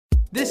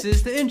This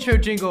is the intro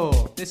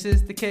jingle. This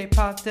is the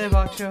K-pop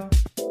Devok Show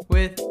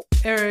with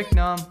Eric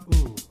Nam.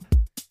 Ooh.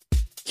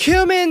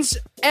 Humans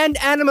and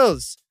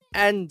animals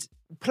and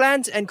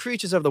plants and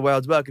creatures of the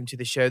world, welcome to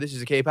the show. This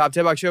is the K-pop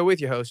Devok Show with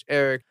your host,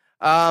 Eric.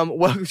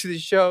 Welcome to the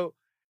show,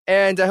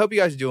 and I hope you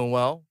guys are doing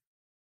well.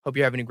 Hope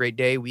you're having a great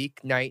day, week,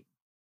 night,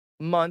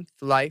 month,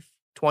 life,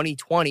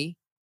 2020.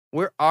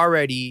 We're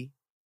already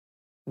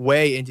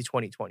way into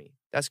 2020.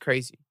 That's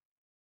crazy.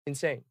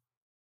 Insane.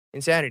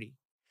 Insanity.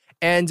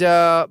 And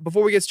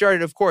before we get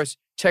started, of course,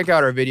 check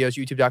out our videos,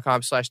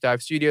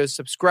 youtube.com/Dive Studios.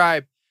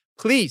 Subscribe.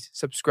 Please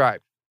subscribe.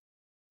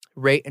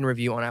 Rate and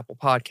review on Apple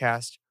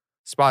Podcasts,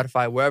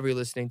 Spotify, wherever you're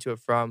listening to it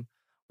from.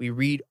 We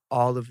read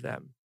all of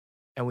them,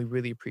 and we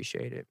really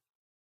appreciate it.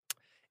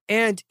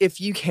 And if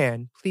you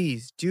can,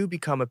 please do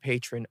become a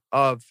patron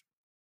of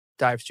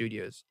Dive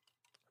Studios.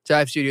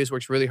 Dive Studios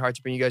works really hard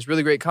to bring you guys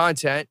really great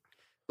content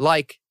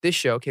like this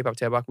show, K-Pop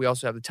Taebak. We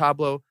also have the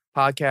Tableau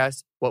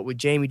podcast, What Would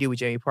Jamie Do with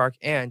Jamie Park,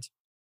 and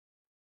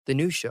the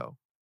new show,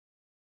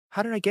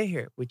 How Did I Get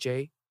Here with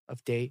Jay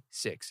of Day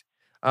 6.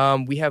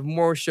 We have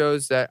more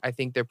shows that I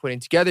think they're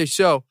putting together.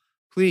 So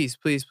please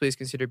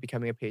consider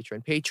becoming a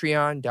patron.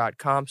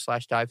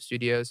 Patreon.com/Dive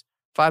Studios.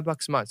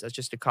 $5 a month. That's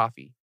just a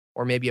coffee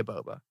or maybe a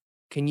boba.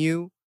 Can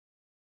you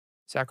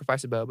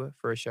sacrifice a boba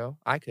for a show?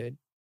 I could.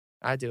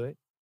 I'd do it.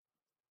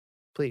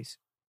 Please.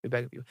 We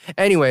beg of you.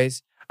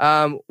 Anyways,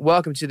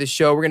 welcome to the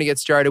show. We're going to get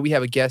started. We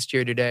have a guest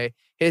here today.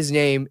 His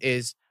name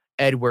is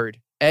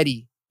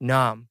Eddie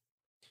Nam.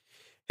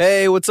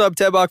 Hey, what's up,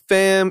 Taebak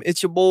fam?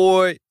 It's your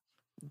boy.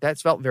 That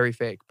felt very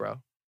fake,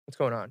 bro. What's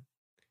going on?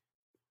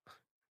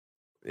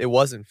 It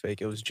wasn't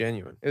fake. It was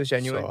genuine. It was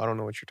genuine? So I don't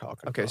know what you're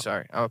talking about. Okay,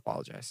 sorry. I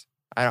apologize.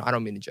 I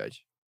don't mean to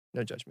judge.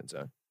 No judgment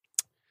zone.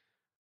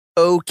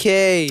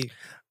 Okay.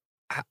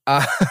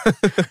 I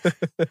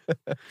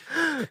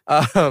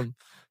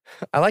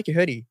like your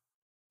hoodie.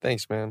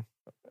 Thanks, man.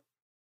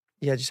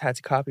 Yeah, just had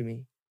to copy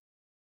me.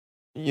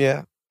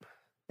 Yeah.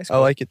 That's I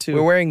cool. like it too.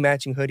 We're wearing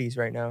matching hoodies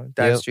right now.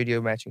 Dive Yep.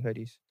 Studio matching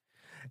hoodies.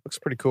 Looks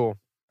pretty cool.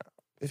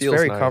 It's Feels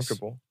very nice.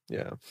 comfortable.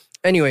 Yeah.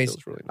 Anyways,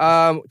 Feels really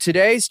nice.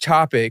 today's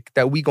topic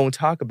that we gonna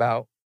talk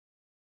about.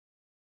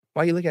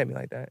 Why you looking at me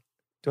like that?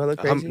 Do I look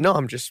crazy? No,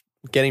 I'm just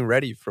getting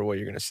ready for what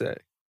you're going to say.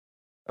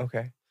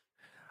 Okay.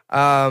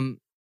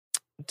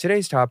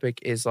 Today's topic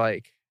is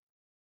like,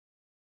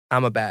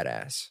 I'm a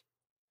badass,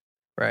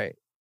 right?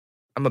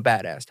 I'm a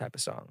badass type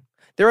of song.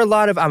 There are a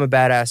lot of I'm a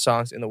badass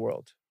songs in the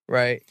world,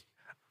 right?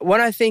 When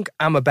I think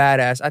I'm a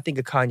badass, I think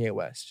of Kanye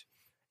West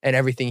and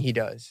everything he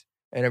does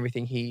and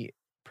everything he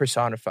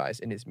personifies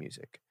in his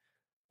music.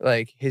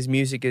 Like, his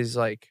music is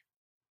like,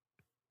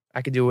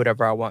 I could do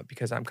whatever I want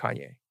because I'm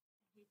Kanye.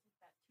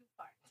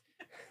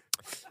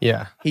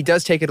 Yeah. He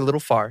does take it a little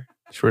far.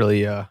 It's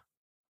really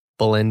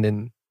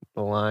blending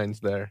the lines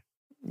there.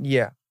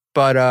 Yeah.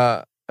 But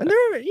and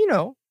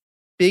they're,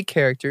 big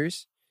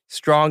characters,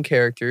 strong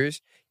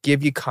characters,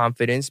 give you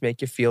confidence,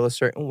 make you feel a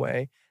certain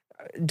way.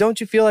 Don't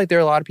you feel like there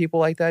are a lot of people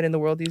like that in the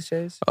world these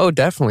days? Oh,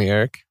 definitely,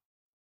 Eric.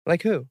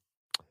 Like who?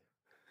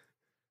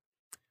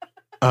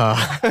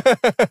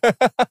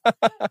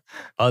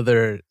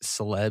 Other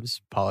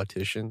celebs,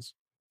 politicians,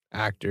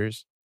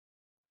 actors,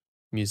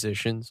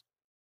 musicians,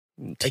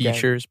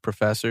 teachers,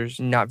 professors.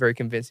 Not very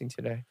convincing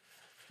today.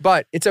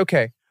 But it's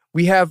okay.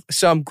 We have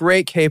some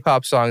great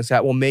K-pop songs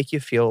that will make you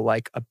feel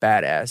like a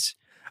badass.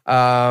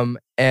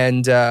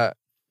 And I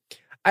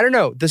don't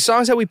know. The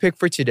songs that we pick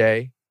for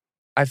today,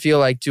 I feel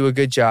like do a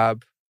good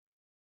job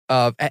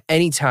of, at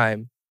any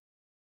time,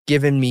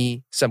 giving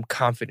me some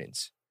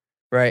confidence,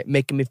 right?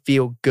 Making me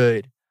feel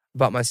good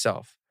about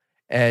myself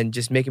and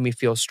just making me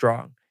feel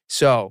strong.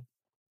 So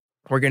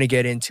we're going to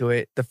get into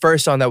it. The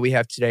first song that we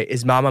have today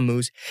is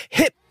Mamamoo's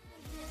Hip.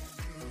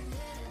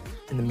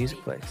 And the music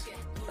plays.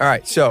 All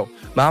right, so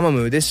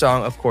Mamamoo, this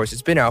song, of course,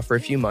 it's been out for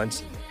a few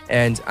months,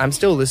 and I'm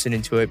still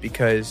listening to it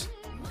because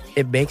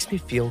it makes me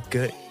feel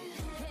good.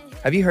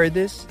 Have you heard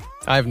this?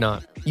 I have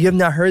not. You have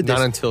not heard this?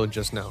 Not until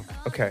just now.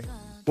 Okay.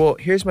 Well,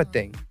 here's my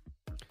thing.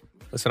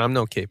 Listen, I'm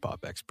no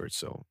K-pop expert,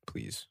 so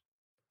please.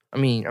 I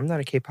mean, I'm not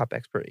a K-pop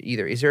expert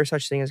either. Is there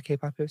such thing as a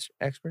K-pop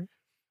expert?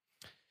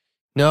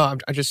 No,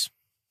 I just...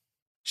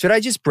 Should I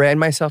just brand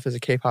myself as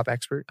a K-pop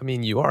expert? I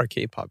mean, you are a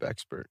K-pop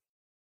expert.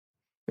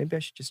 Maybe I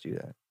should just do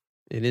that.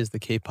 It is the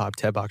K-pop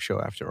Taebak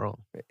show after all.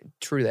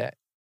 True that.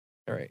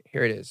 All right,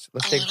 here it is.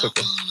 Let's take a quick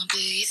one.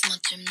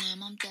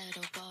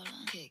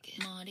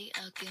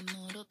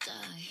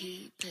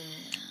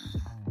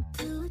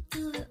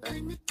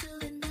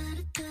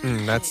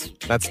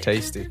 That's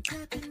tasty.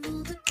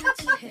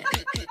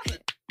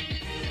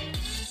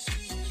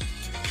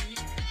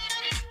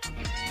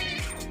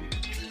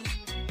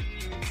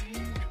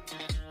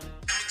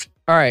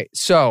 All right,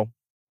 so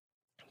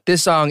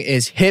this song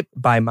is Hip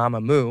by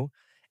Mamamoo.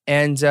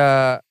 And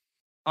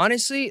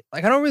honestly,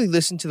 like, I don't really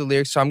listen to the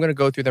lyrics, so I'm going to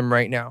go through them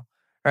right now.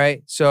 All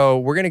right, so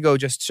we're going to go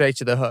just straight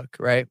to the hook,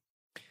 right?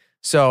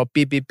 So,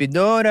 삐삐삐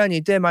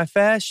노란이 돼, my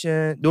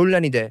fashion,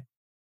 논란이 돼.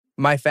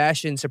 My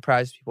fashion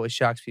surprises people, it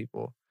shocks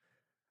people.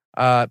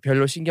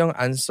 별로 신경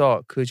안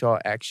써, 그저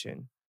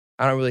action.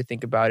 I don't really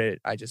think about it.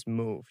 I just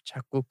move.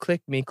 자꾸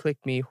click me,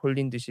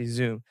 홀린 듯이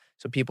zoom.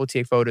 So people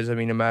take photos of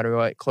me no matter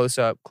what. Close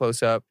up.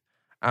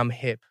 I'm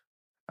hip.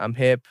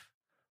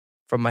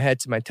 From my head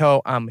to my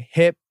toe, I'm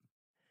hip.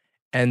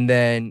 And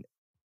then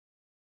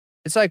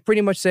it's like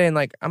pretty much saying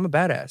like, I'm a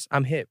badass.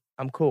 I'm hip.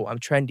 I'm cool. I'm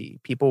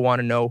trendy. People want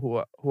to know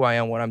who I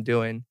am, what I'm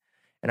doing.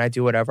 And I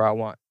do whatever I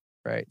want,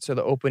 right? So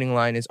the opening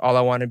line is, all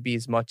I want to be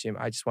is 멋짐.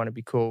 I just want to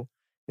be cool.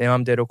 내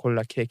맘대로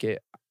골라 kick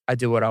it. I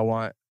do what I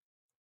want.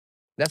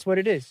 That's what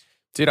it is.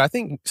 Dude, I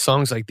think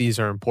songs like these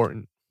are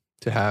important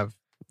to have.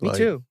 Me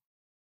too.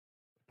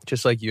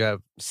 Just like you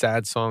have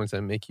sad songs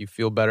that make you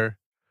feel better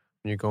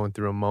when you're going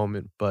through a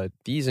moment. But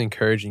these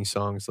encouraging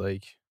songs,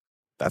 like,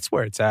 that's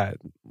where it's at.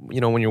 You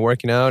know, when you're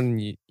working out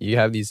and you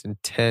have these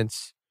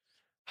intense,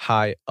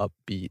 high,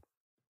 upbeat,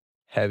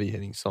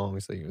 heavy-hitting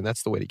songs, like, and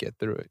that's the way to get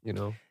through it, you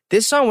know?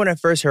 This song, when I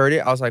first heard it,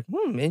 I was like,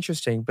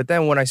 interesting. But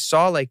then when I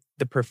saw like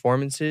the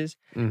performances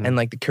and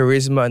like the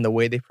charisma and the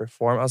way they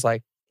perform, I was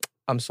like,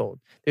 I'm sold.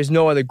 There's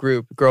no other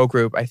girl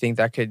group, I think,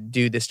 that could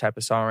do this type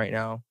of song right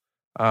now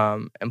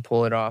and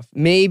pull it off.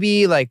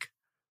 Maybe like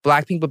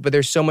Blackpink, but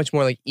there's so much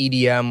more like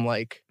EDM,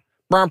 like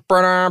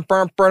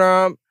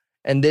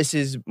and this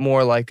is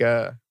more like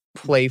a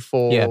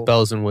playful,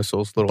 bells and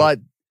whistles, little. But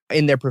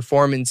in their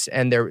performance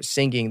and their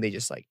singing, they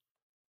just like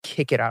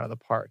kick it out of the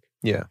park.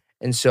 Yeah,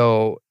 and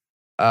so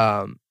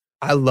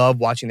I love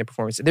watching their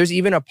performance. There's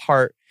even a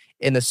part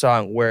in the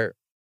song where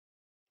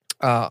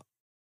Hwasa,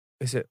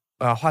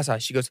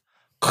 she goes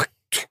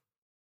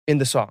in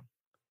the song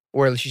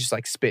where she's just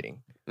like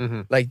spitting.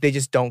 Like they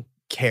just don't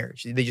care.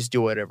 They just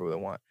do whatever they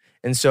want.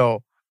 And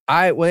so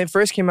when it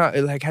first came out,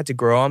 it like had to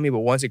grow on me.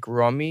 But once it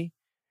grew on me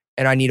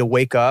and I need to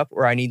wake up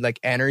or I need like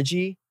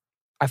energy,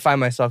 I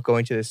find myself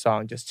going to this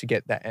song just to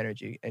get that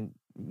energy and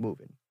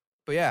moving.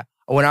 But yeah,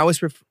 when I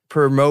was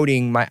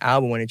promoting my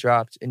album when it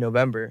dropped in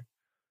November,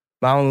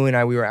 Mamamoo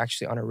and we were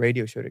actually on a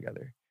radio show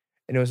together.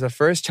 And it was the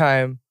first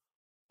time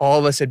all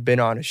of us had been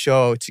on a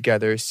show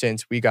together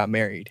since we got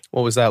married.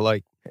 What was that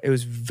like? It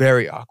was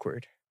very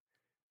awkward.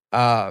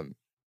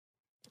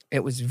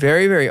 It was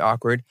very, very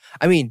awkward.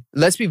 I mean,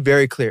 let's be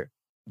very clear.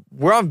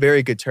 We're on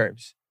very good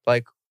terms.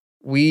 Like,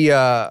 we...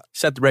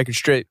 set the record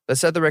straight.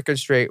 Let's set the record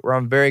straight. We're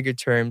on very good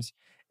terms.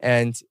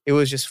 And it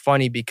was just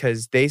funny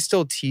because they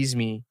still tease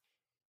me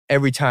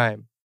every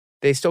time.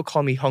 They still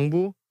call me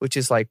Hungbu, which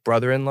is like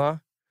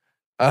brother-in-law.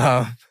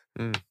 And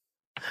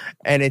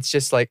it's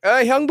just like,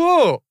 hey,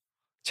 Hyungbu,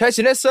 잘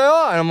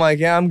지냈어요? And I'm like,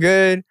 yeah, I'm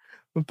good.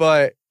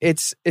 But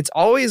it's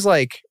always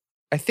like,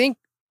 I think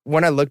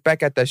when I look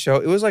back at that show,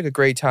 it was like a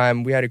great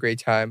time. We had a great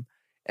time.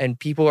 And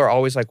people are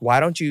always like,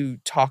 why don't you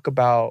talk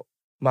about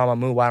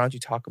Mamamoo? Why don't you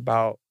talk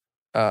about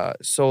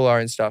Solar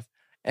and stuff?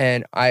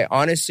 And I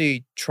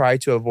honestly try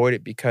to avoid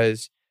it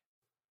because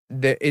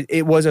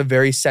it was a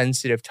very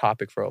sensitive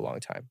topic for a long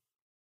time.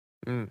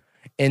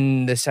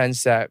 In the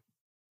sense that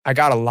I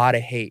got a lot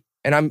of hate.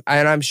 And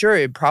I'm sure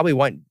it probably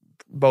went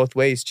both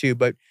ways too.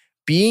 But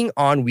being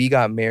on We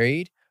Got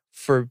Married,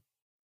 for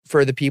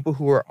the people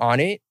who were on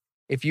it,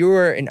 if you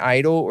were an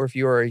idol or if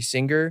you were a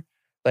singer,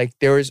 like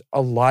there was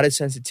a lot of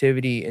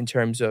sensitivity in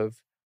terms of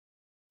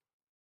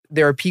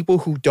there are people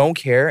who don't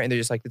care and they're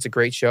just like, it's a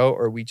great show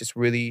or we just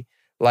really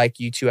like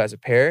you two as a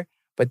pair.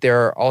 But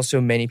there are also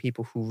many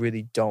people who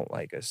really don't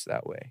like us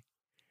that way.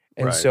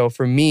 And so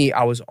for me,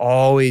 I was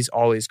always,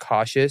 always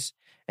cautious.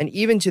 And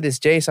even to this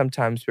day,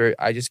 sometimes where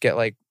I just get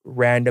like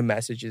random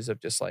messages of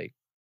just like,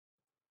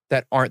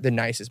 that aren't the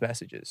nicest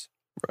messages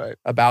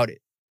about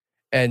it.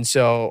 And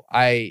so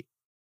I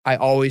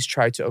always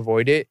try to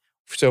avoid it.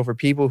 So for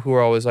people who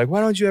are always like, why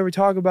don't you ever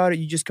talk about it?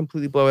 You just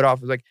completely blow it off.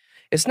 It's like,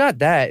 it's not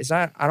that. It's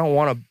not, I don't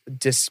want to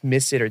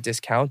dismiss it or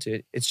discount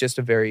it. It's just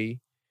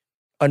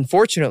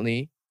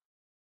unfortunately,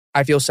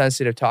 I feel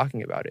sensitive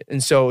talking about it.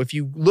 And so if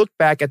you look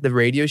back at the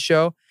radio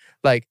show,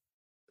 like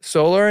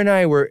Solar and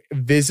I were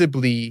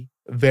visibly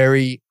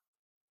very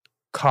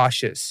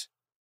cautious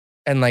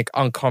and like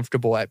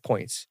uncomfortable at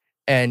points.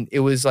 And it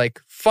was like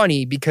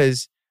funny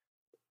because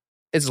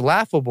it's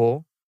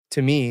laughable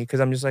to me because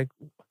I'm just like,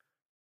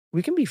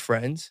 we can be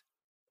friends,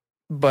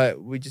 but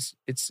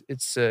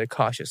it's a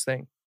cautious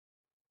thing.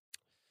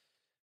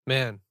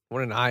 Man,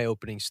 what an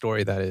eye-opening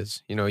story that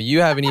is. You know,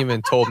 you haven't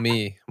even told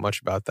me much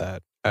about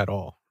that at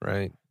all,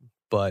 right?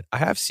 But I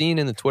have seen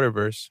in the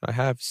Twitterverse, I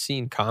have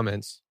seen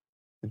comments.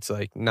 It's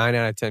like 9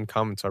 out of 10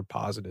 comments are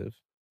positive,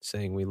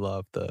 saying we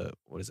love the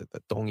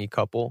Dongi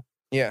couple.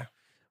 Yeah.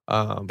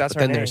 That's but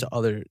then there's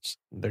others.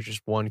 There's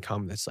just one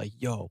comment that's like,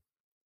 yo,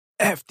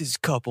 F this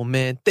couple,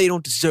 man. They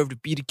don't deserve to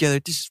be together.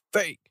 This is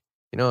fake.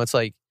 You know, it's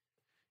like,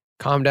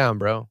 calm down,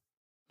 bro.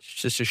 It's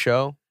just a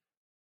show.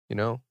 You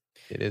know,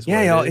 it is.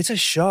 Yeah, y'all, it's a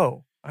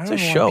show. I don't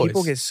know why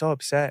people get so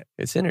upset.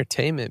 It's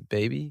entertainment,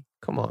 baby.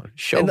 Come on,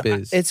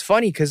 showbiz. It's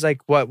funny because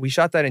like we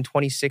shot that in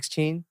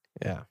 2016.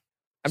 Yeah.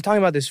 I'm talking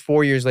about this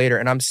 4 years later,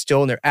 and I'm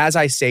still as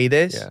I say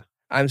this,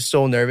 I'm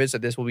so nervous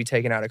that this will be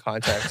taken out of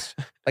context.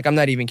 Like, I'm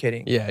not even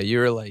kidding. Yeah, you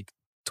were like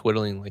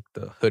twiddling like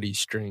the hoodie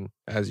string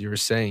as you were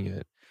saying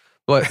it.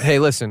 But hey,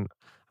 listen,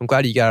 I'm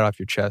glad you got it off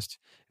your chest.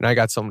 And I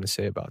got something to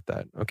say about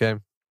that, okay?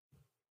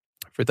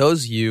 For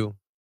those of you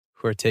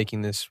who are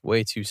taking this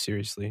way too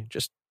seriously,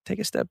 just take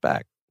a step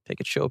back, take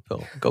a chill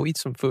pill, go eat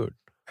some food.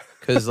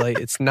 Because like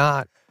it's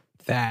not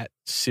that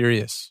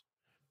serious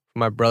for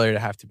my brother to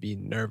have to be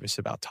nervous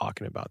about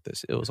talking about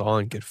this. It was all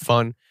in good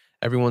fun.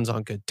 Everyone's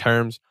on good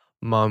terms.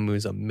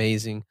 Mamamoo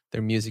amazing.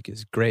 Their music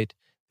is great.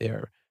 They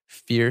are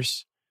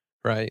fierce,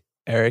 right?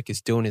 Eric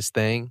is doing his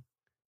thing.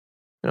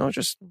 You know,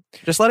 just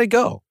let it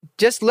go.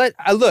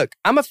 Look,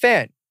 I'm a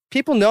fan.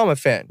 People know I'm a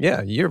fan.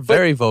 Yeah, you're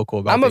very vocal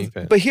about being a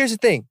fan. But here's the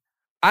thing.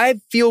 I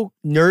feel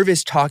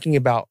nervous talking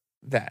about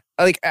that.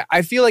 Like,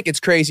 I feel like it's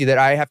crazy that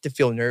I have to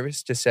feel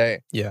nervous to say,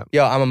 Yeah.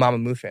 yo, I'm a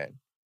Mamamoo fan.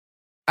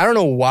 I don't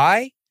know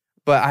why,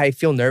 but I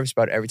feel nervous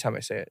about it every time I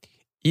say it.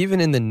 Even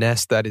in the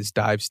nest that is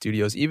Dive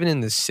Studios, even in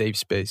this safe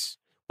space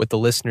with the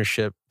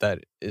listenership that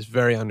is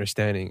very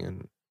understanding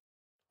and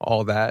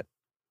all that.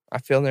 I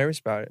feel nervous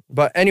about it.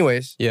 But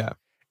anyways, Yeah.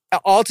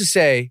 all to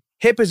say,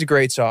 Hip is a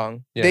great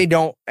song. Yeah. They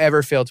don't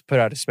ever fail to put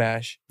out a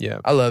smash. Yeah.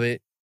 I love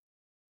it.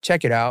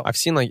 Check it out. I've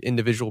seen like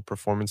individual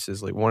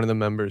performances. Like one of the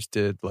members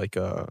did like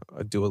a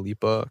Dua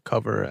Lipa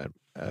cover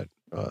at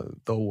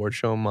the award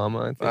show Mama,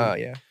 I think. Oh,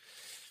 yeah.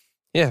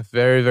 Yeah,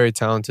 very, very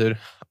talented.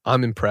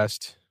 I'm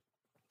impressed.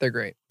 They're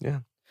great. Yeah.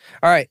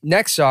 All right,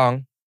 next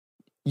song.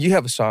 You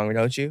have a song,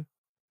 don't you?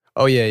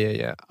 Oh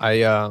yeah.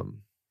 I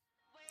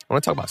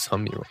want to talk about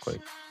Sunmi real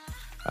quick.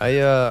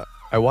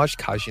 I watched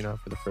Kajina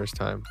for the first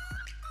time.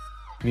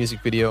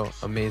 Music video,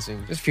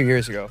 amazing. Just a few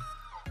years ago.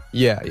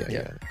 Yeah.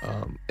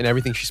 And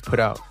everything she's put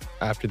out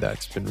after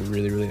that's been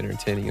really, really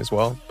entertaining as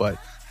well. But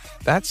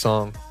that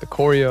song, the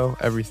choreo,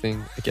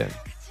 everything, again,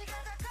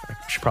 I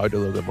should probably do a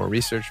little bit more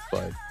research,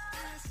 but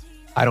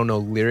I don't know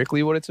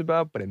lyrically what it's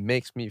about, but it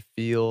makes me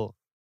feel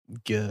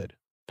good,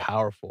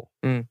 powerful.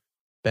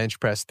 Bench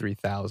press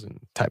 3,000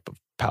 type of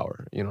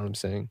power. You know what I'm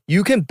saying?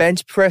 You can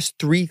bench press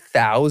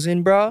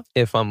 3,000, bro?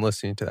 If I'm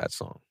listening to that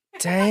song.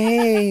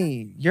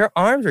 Dang. Your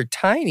arms are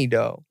tiny,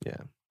 though. Yeah.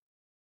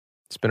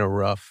 It's been a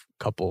rough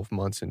couple of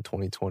months in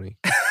 2020.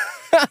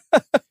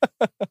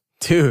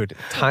 Dude,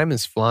 time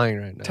is flying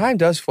right now. Time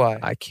does fly.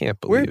 I can't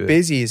believe We're it.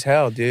 busy as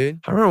hell, dude.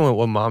 I remember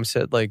what mom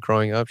said, like,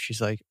 growing up. She's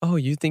like, oh,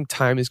 you think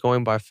time is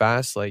going by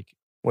fast? Like,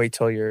 Wait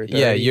till you're 30.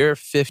 yeah, you're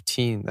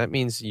 15. That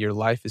means your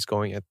life is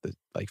going at the,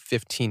 like,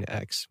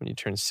 15x. When you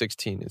turn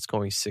 16, it's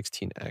going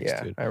 16x,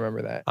 Yeah, dude. I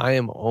remember that. I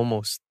am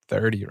almost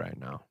 30 right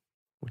now,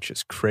 which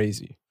is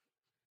crazy.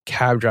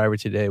 Cab driver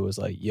today was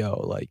like, yo,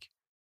 like,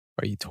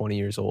 are you 20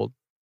 years old?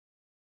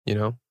 You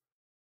know?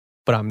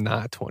 But I'm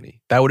not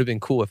 20. That would have been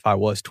cool if I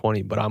was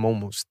 20, but I'm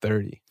almost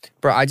 30.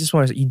 Bro, I just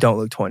want to say, you don't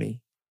look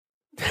 20.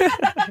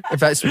 If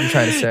that's what you're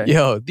trying to say.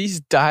 Yo, these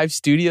Dive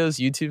Studios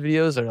YouTube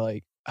videos are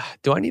like,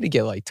 do I need to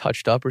get like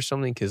touched up or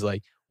something? Because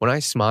like when I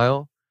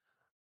smile,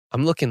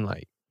 I'm looking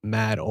like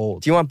mad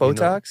old. Do you want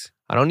Botox?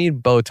 I don't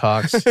need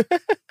Botox.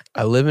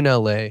 I live in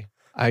LA.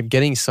 I'm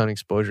getting sun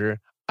exposure.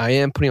 I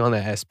am putting on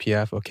that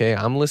SPF, okay?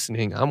 I'm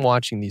listening. I'm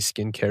watching these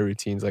skincare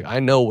routines. Like I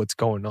know what's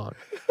going on.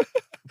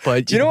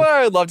 But Do you know what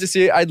I would love to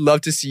see? I'd love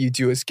to see you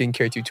do a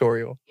skincare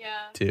tutorial. Yeah.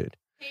 Dude.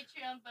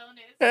 Patreon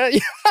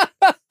bonus.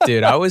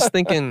 Dude, I was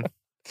thinking,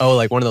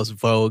 like one of those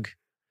Vogue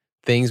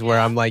things where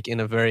I'm like in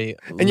a very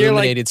And you're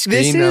like, illuminated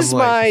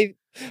screen.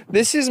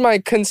 this is my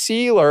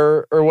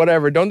concealer or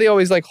whatever. Don't they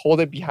always like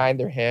hold it behind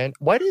their hand?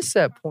 What is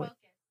that point?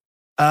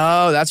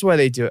 Oh, that's why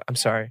they do it. I'm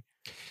sorry.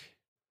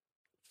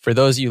 For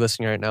those of you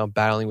listening right now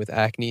battling with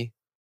acne,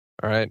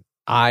 all right,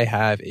 I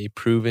have a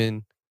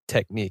proven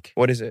technique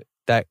What is it?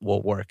 that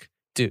will work.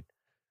 Dude,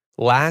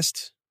 in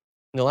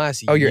the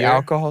last Oh, year. your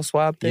alcohol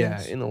swab things?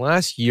 Yeah, in the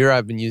last year,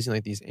 I've been using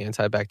like these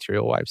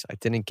antibacterial wipes. I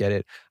didn't get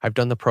it. I've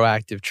done the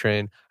Proactive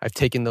Train. I've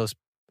taken those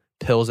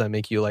pills that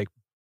make you like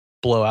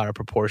blow out of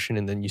proportion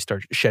and then you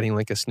start shedding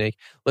like a snake.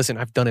 Listen,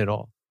 I've done it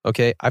all.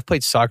 Okay, I've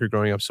played soccer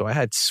growing up, so I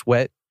had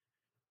sweat.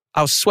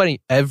 I was sweating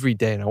every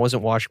day and I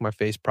wasn't washing my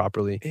face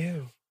properly.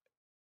 Ew.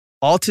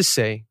 All to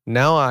say,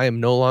 now I am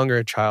no longer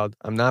a child.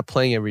 I'm not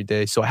playing every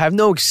day, so I have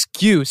no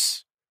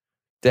excuse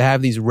to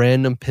have these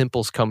random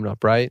pimples coming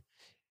up, right?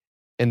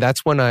 And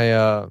that's when I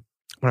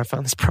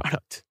found this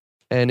product,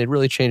 and it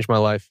really changed my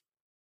life.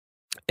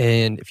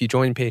 And if you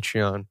join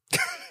Patreon,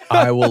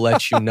 I will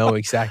let you know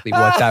exactly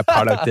what that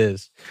product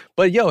is.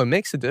 But yo, it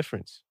makes a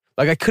difference.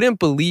 Like I couldn't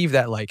believe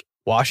that like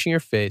washing your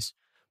face,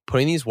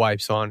 putting these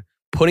wipes on,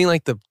 putting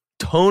like the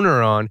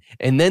toner on,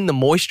 and then the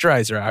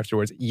moisturizer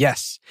afterwards.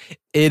 Yes,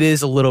 it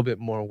is a little bit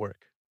more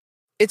work.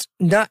 It's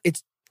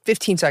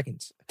 15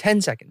 seconds,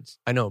 10 seconds.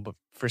 I know, but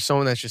for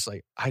someone that's just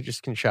like, I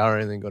just can shower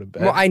and then go to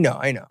bed. Well, I know.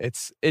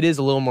 It is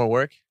a little more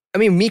work. I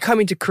mean, me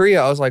coming to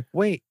Korea, I was like,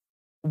 wait,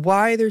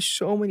 why there's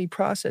so many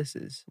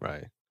processes?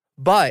 Right.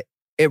 But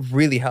it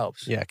really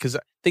helps. Yeah, because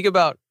think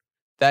about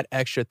that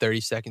extra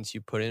 30 seconds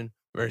you put in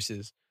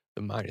versus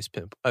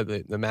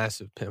the the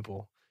massive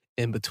pimple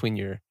in between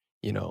your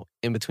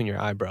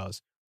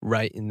eyebrows,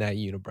 right in that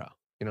unibrow.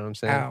 You know what I'm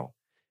saying? Ow.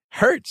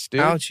 Hurts,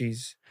 dude.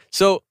 Ouchies.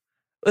 So,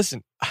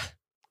 listen,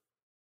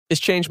 it's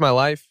changed my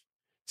life.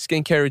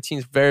 Skincare routine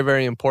is very,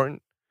 very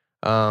important.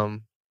 All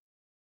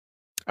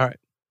right.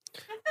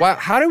 Wow,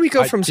 how do we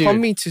go from dude.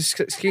 Sunmi to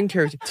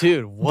skincare?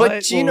 Dude,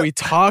 what you were know- we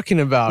talking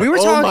about? We were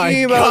Oh my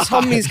talking about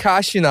God. Sunmi's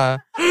Kashina,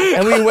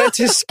 and we went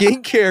to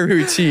skincare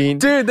routine.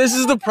 Dude, this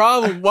is the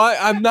problem. Why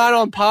I'm not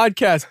on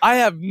podcast. I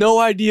have no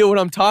idea what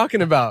I'm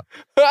talking about.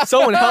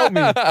 Someone help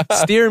me.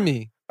 Steer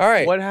me. All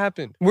right, What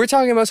happened? we're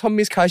talking about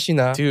Sunmi's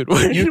Kashina. Dude,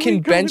 where You did we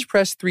can go? bench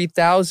press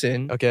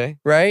 3,000, Okay.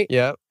 right?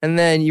 Yeah. And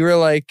then you were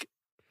like,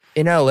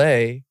 in LA,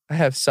 I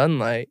have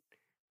sunlight.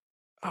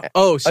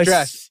 Oh,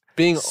 stress.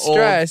 Being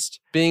Stressed,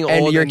 old. Being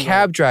and old. your and,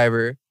 cab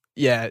driver.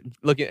 Yeah.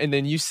 Look, and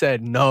then you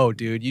said, no,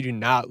 dude, you do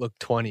not look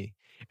 20.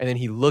 And then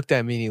he looked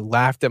at me and he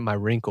laughed at my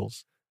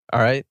wrinkles.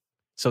 All right.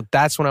 So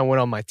that's when I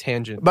went on my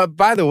tangent. But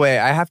by the way,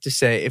 I have to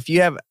say, if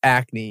you have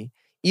acne,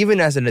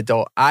 even as an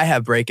adult, I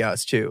have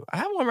breakouts too. I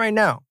have one right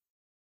now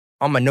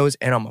on my nose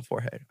and on my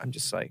forehead. I'm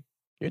just like,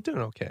 You're doing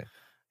okay.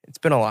 it's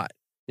been a lot.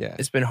 Yeah.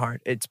 It's been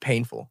hard. It's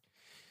painful.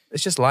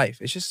 It's just life.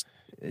 It's Isn't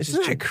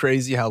just it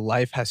crazy how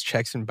life has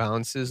checks and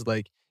balances?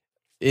 Like,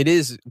 it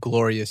is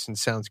glorious and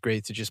sounds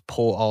great to just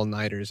pull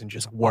all-nighters and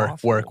just work.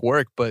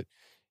 But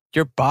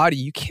your body,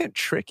 you can't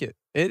trick it.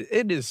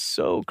 It is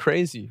so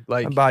crazy.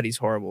 Like, my body's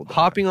horrible. though.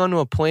 hopping onto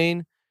a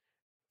plane,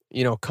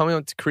 you know, coming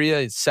up to Korea,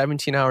 it's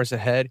 17 hours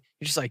ahead.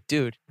 You're just like,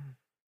 dude,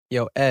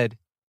 yo, Ed,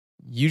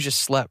 you just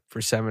slept for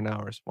 7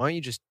 hours. Why don't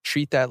you just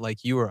treat that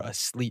like you were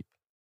asleep?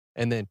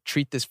 And then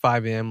treat this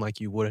 5 a.m. like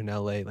you would in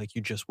LA, like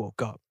you just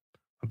woke up.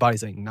 My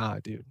body's like, nah,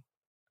 dude.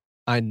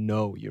 I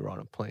know you're on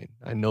a plane.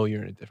 I know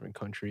you're in a different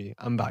country.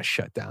 I'm about to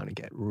shut down and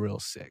get real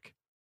sick.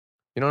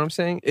 You know what I'm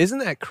saying? Isn't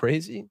that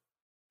crazy?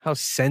 How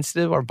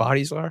sensitive our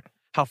bodies are?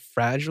 How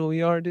fragile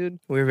we are, dude?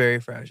 We're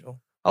very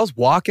fragile. I was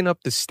walking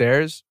up the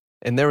stairs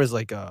and there was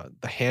like the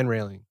hand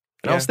railing.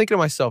 And I was Yeah. thinking to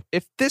myself,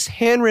 if this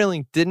hand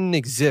railing didn't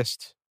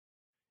exist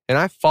and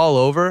I fall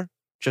over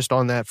just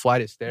on that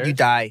flight of stairs, You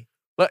die.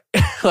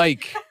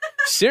 like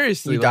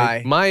seriously, You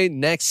like, die. my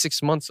next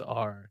 6 months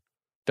are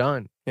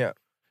done. Yeah.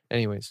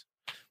 Anyways,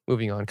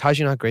 moving on.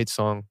 Kajina, great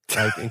song.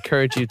 I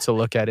encourage you to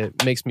look at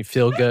it. Makes me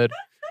feel good,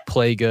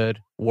 play good,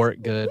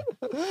 work good.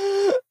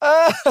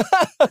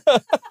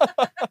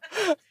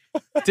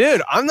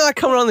 Dude, I'm not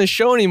coming on this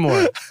show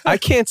anymore. I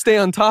can't stay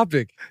on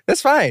topic.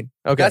 That's fine.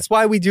 Okay. That's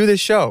why we do this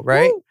show,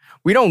 right? Woo.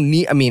 We don't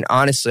need, I mean,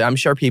 honestly, I'm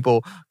sure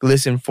people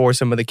listen for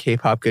some of the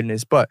K-pop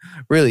goodness, but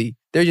really,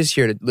 they're just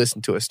here to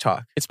listen to us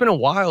talk. It's been a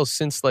while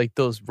since like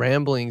those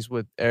ramblings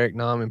with Eric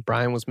Nam and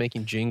Brian was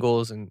making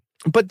jingles and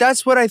But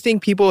that's what I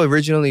think people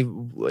originally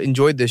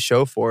enjoyed this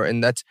show for.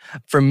 And that's,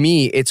 for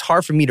me, it's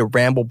hard for me to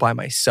ramble by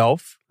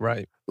myself.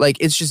 right. Like,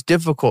 it's just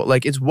difficult.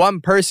 Like, it's one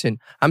person.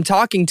 I'm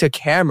talking to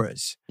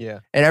cameras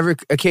Yeah. and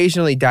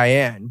occasionally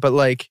Diane, but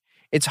like,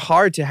 it's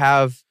hard to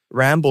have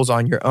rambles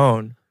on your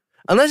own.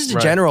 Unless it's a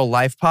Right. general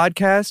life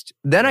podcast,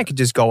 then I could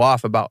just go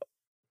off about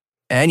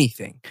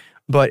anything.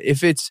 But if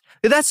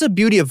that's the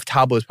beauty of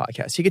Tablo's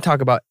podcast. He can talk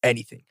about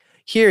anything.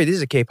 Here, this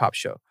is a K-pop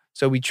show.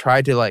 So we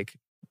tried to like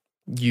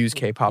use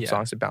K-pop Yeah.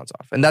 songs to bounce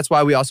off. And that's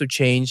why we also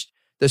changed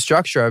the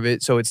structure of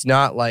it. So it's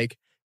not like,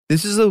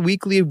 this is a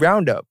weekly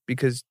roundup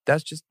because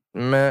that's just,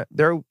 meh.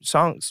 There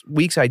are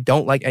weeks I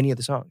don't like any of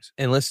the songs.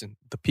 And listen,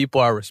 the people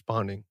are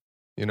responding,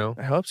 you know?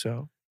 I hope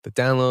so. The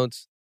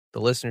downloads,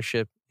 the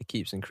listenership, it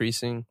keeps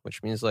increasing,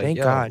 which means like, Thank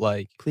yo, God.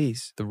 like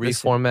Please. the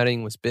listen.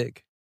 reformatting was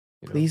big.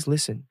 Please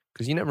listen.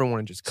 Because you never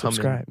want to just come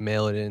Subscribe. and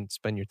mail it in,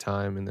 spend your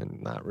time, and then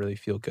not really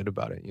feel good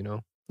about it, you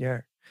know?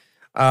 Yeah.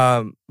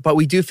 But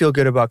we do feel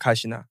good about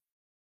Kashina.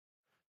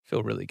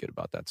 Feel really good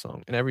about that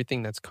song. And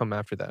everything that's come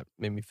after that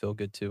made me feel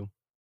good too.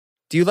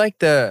 Do you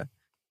like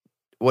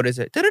what is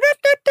it?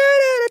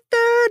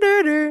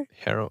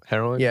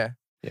 Heroin? Yeah.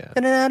 Yeah.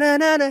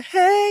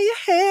 Hey,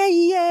 hey,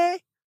 yeah.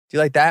 Do you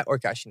like that or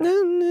Kashina?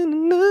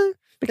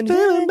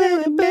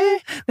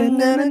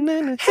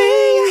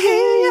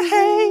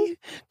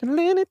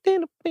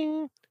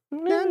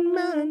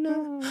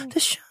 The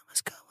show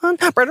must go on.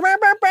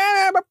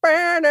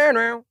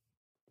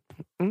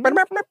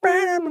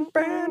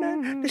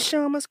 The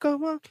show must go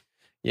on.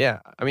 Yeah,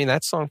 I mean,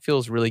 that song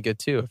feels really good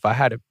too. If I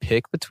had to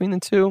pick between the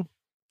two,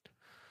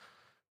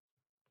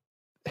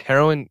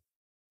 Heroin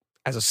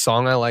as a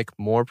song I like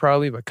more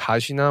probably, but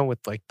Kajina with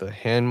like the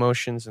hand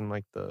motions and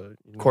like the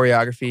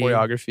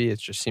Choreography. it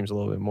just seems a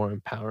little bit more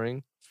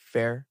empowering.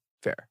 Fair.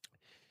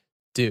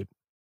 Dude,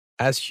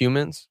 as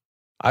humans,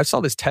 I saw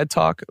this TED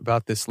Talk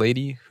about this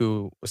lady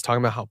who was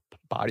talking about how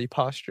body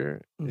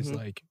posture is Mhm.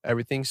 like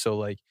everything. So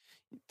like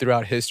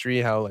throughout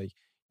history, how like,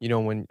 you know,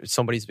 when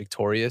somebody's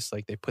victorious,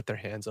 like they put their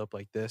hands up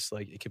like this.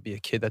 Like it could be a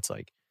kid that's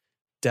like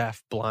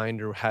deaf,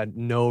 blind, or had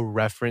no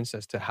reference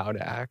as to how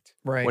to act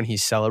Right. when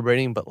he's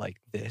celebrating. But like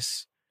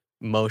this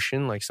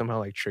motion, like somehow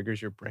like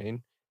triggers your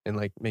brain and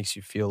like makes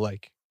you feel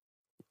like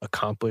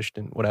accomplished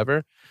and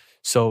whatever.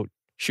 So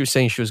she was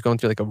saying she was going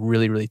through like a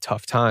really, really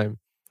tough time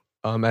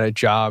at a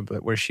job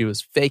where she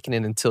was faking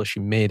it until she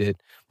made it.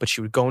 But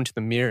she would go into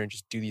the mirror and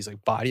just do these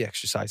like body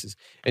exercises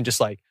and just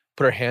like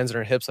put her hands on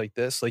her hips like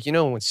this. Like, you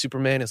know, when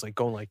Superman is like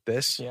going like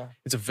this, Yeah.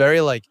 it's a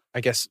very like,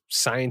 I guess,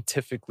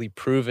 scientifically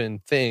proven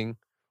thing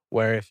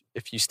where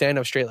if you stand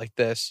up straight like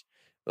this,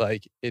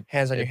 Like it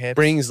Hands on it your hips.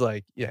 brings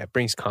it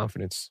brings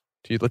confidence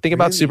to you. Think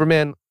about Really?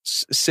 Superman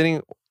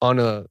sitting on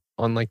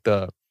like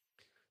the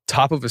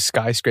top of a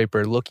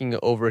skyscraper looking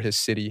over his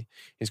city.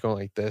 He's going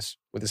like this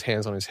with his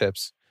hands on his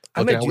hips,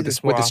 I looking might out do with this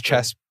his more with his often.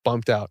 chest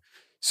bumped out.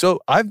 So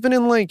I've been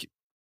in like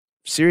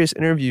serious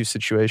interview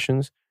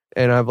situations,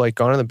 and I've like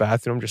gone in the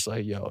bathroom just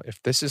like, yo,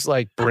 if this is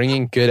like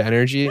bringing good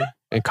energy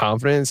and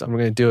confidence, I'm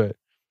gonna do it.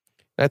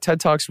 That TED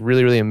Talk's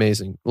really, really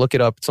amazing. Look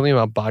it up. It's something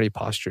about body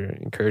posture.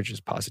 It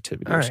encourages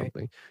positivity All or right.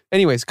 something.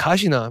 Anyways,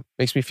 Kajina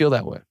makes me feel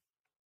that way,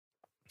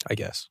 I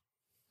guess.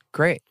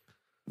 Great.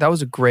 That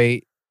was a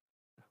great.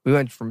 We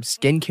went from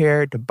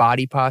skincare to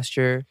body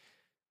posture,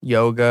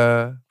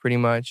 yoga, pretty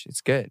much.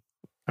 It's good.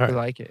 All I right.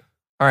 like it.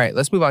 All right,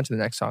 let's move on to the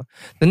next song.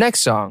 The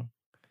next song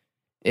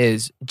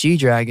is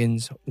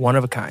G-Dragon's One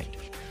of a Kind.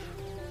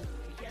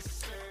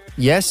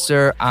 Yes,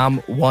 sir, I'm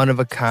one of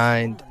a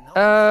kind.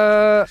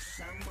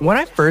 When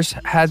I first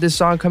had this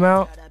song come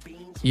out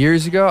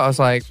years ago, I was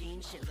like,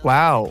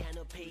 wow,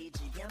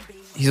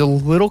 he's a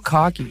little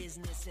cocky,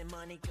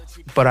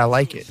 but I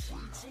like it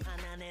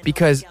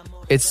because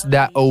it's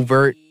that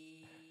overt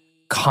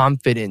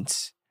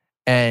confidence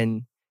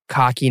and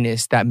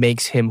cockiness that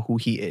makes him who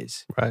he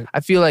is. Right. I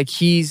feel like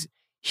he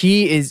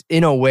is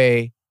in a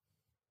way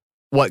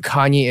what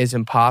Kanye is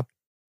in pop,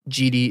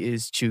 GD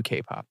is to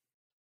K-pop.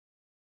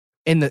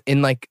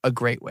 In like a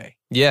great way.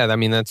 Yeah, I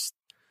mean, that's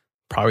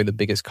probably the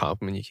biggest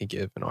compliment you can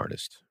give an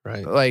artist,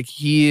 right? Like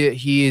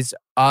he is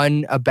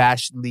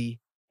unabashedly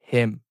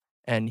him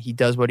and he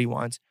does what he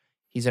wants.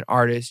 He's an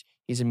artist,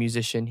 he's a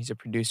musician, he's a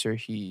producer,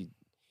 he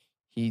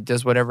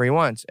does whatever he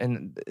wants.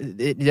 And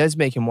it does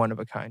make him one of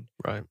a kind.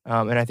 Right.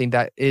 And I think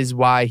that is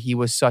why he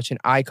was such an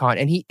icon.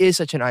 And he is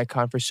such an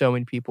icon for so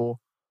many people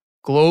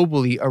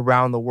globally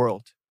around the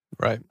world.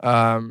 Right.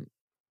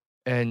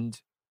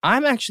 And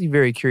I'm actually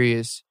very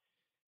curious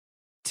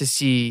to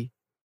see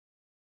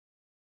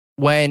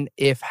when,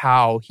 if,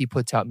 how he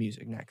puts out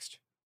music next.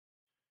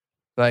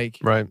 Like,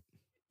 Right.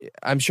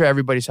 I'm sure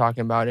everybody's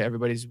talking about it.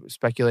 Everybody's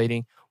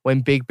speculating.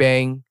 When Big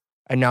Bang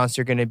announced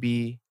they're going to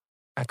be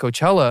at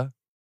Coachella,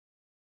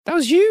 that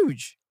was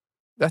huge.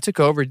 That took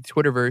over the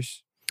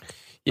Twitterverse.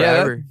 Yeah,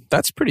 forever.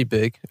 that's pretty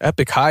big.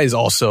 Epic High is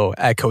also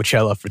at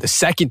Coachella for the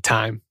second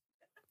time.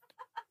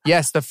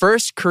 Yes, the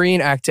first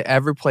Korean act to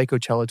ever play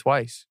Coachella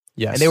twice.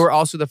 Yes. And they were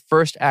also the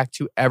first act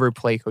to ever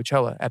play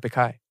Coachella, Epic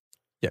High.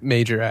 Yeah,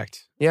 major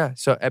act. Yeah,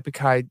 so Epic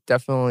High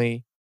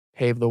definitely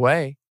paved the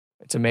way.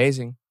 It's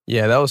amazing.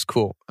 Yeah, that was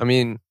cool. I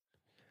mean,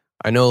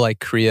 I know like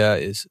Korea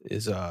is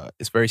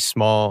very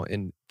small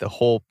and the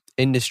whole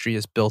industry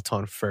is built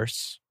on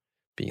firsts.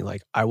 Being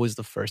like, I was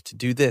the first to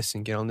do this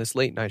and get on this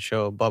late night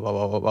show, blah, blah,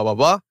 blah, blah, blah, blah,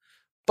 blah.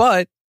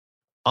 But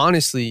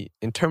honestly,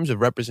 in terms of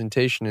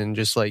representation and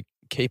just like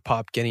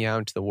K-pop getting out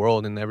into the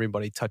world and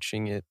everybody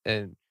touching it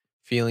and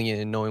feeling it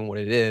and knowing what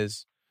it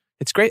is,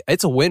 it's great.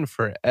 It's a win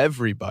for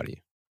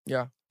everybody.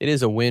 Yeah. It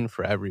is a win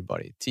for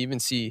everybody. To even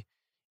see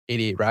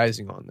 88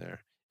 Rising on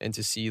there and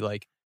to see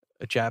like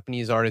a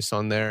Japanese artist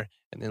on there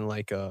and then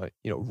like a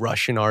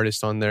Russian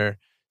artist on there,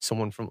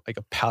 someone from like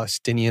a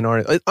Palestinian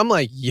artist. I'm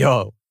like,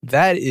 yo,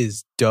 that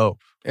is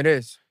dope. It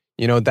is.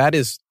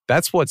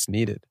 That's what's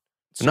needed.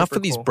 Enough Super for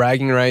these cool.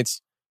 bragging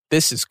rights.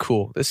 This is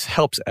cool. This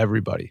helps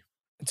everybody.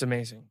 It's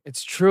amazing.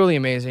 It's truly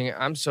amazing.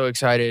 I'm so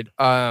excited.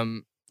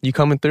 You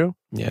coming through?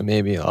 Yeah,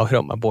 maybe. I'll hit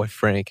up my boy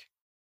Frank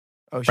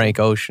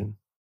Ocean.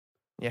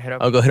 Yeah, hit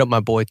up I'll go hit up my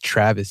boy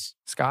Travis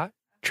Scott,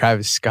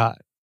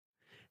 Scott.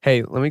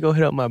 Hey, let me go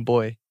hit up my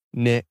boy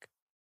Nick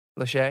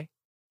Lachey.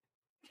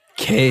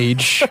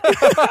 Cage.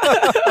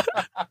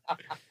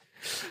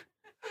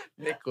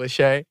 Nick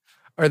Lachey.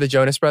 Or the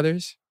Jonas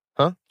Brothers.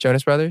 Huh?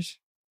 Jonas Brothers?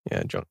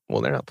 Yeah,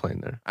 well, they're not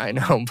playing there. I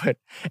know, but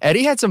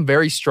Eddie had some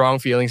very strong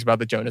feelings about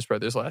the Jonas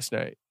Brothers last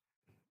night.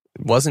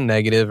 It wasn't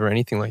negative or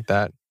anything like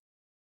that.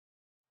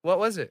 What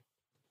was it?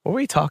 What were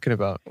we talking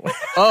about?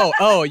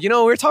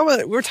 we're talking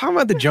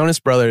about the Jonas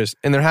Brothers,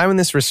 and they're having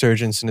this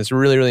resurgence, and it's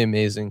really, really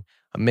amazing.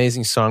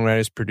 Amazing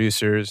songwriters,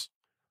 producers,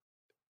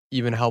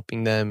 even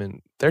helping them,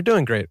 and they're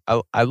doing great.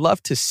 I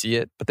love to see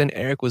it. But then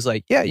Eric was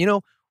like, "Yeah,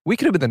 we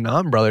could have been the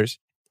Non Brothers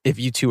if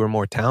you two were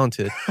more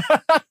talented."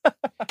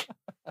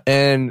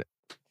 And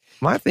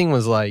my thing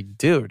was like,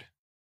 dude,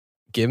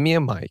 give me a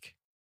mic.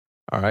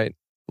 All right,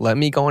 let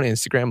me go on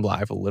Instagram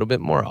Live a little bit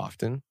more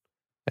often,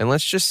 and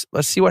let's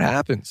see what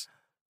happens.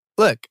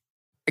 Look,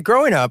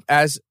 growing up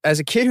as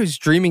a kid who's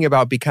dreaming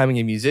about becoming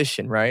a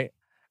musician, right?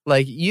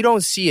 Like, you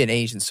don't see an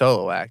Asian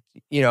solo act,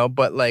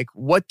 but like,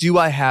 what do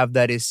I have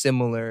that is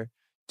similar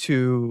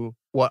to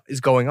what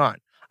is going on?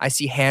 I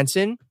see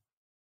Hanson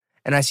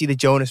and I see the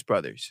Jonas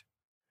Brothers.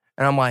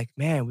 And I'm like,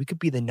 man, we could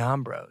be the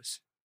Non Bros.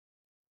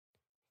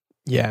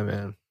 Yeah,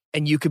 man.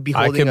 And you could be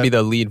I holding could be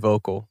the lead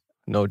vocal,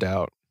 no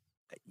doubt.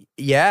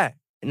 Yeah.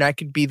 And I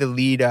could be the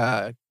lead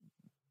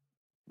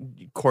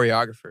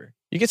choreographer.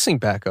 You can sing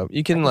backup. You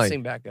I can like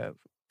sing back up.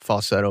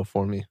 falsetto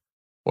for me,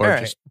 or All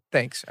right. just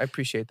Thanks. I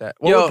appreciate that.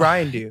 What Yo, would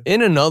Brian do?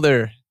 in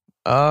another.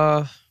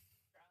 No.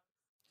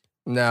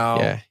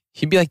 Yeah,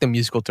 he'd be like the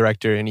musical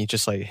director, and he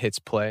just like hits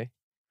play,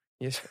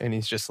 Yes. and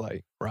he's just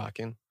like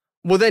rocking.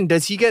 Well, then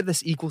does he get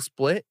this equal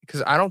split?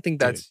 Because I don't think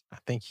that's.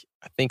 Dude,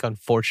 I think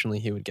unfortunately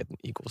he would get an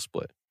equal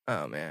split.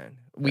 Oh man,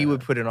 we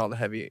would put in all the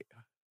heavy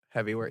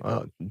work.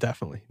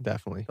 Definitely.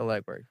 The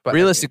legwork. But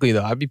Realistically,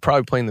 though, I'd be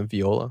probably playing the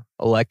viola,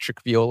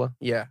 electric viola.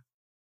 Yeah,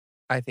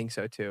 I think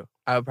so too.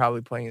 I would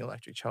probably play the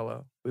electric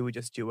cello. We would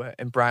just do it,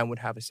 and Brian would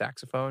have a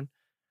saxophone.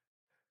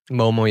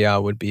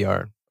 Momoya would be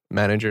our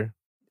manager.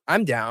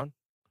 I'm down.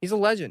 He's a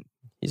legend.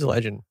 He's a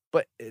legend.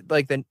 But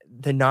like the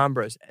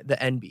Nambras, the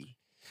NB,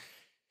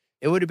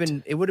 it would have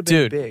been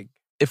Dude, big.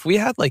 If we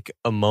had like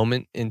a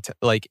moment in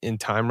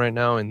time right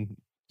now, and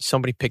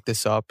somebody picked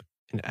this up,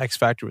 and X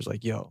Factor was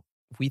like, "Yo,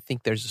 we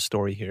think there's a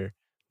story here.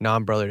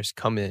 Nam Brothers,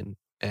 come in,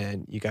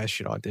 and you guys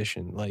should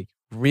audition." Like,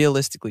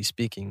 realistically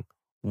speaking,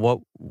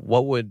 what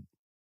would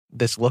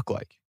this look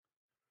like?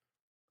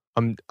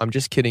 I'm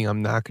just kidding.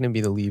 I'm not going to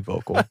be the lead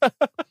vocal.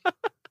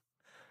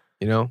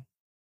 You know?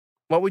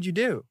 What would you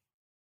do?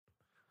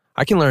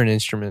 I can learn an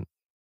instrument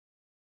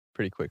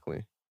pretty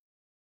quickly.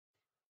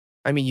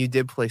 I mean, you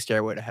did play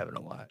Stairway to Heaven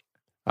a lot.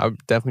 I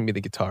would definitely be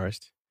the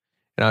guitarist.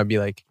 And I'd be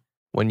like,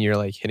 when you're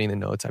like hitting the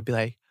notes, I'd be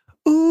like,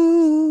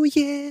 ooh,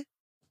 yeah.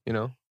 You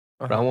know?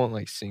 But I won't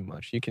like sing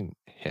much. You can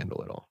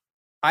handle it all.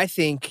 I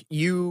think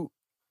you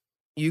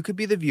could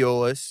be the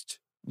violist.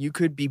 You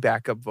could be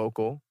backup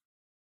vocal.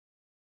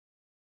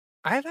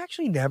 I've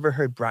actually never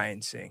heard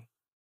Brian sing.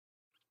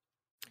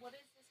 What is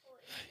this whole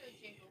intro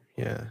jingle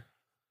for? Yeah.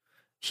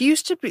 He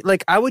used to be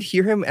like, I would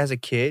hear him as a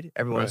kid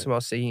every once Right. in a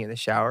while singing in the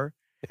shower.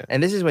 Yeah.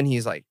 And this is when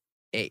he's like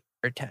 8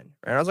 or 10.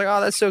 And I was like, oh,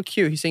 that's so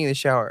cute. He's singing in the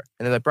shower.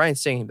 And then like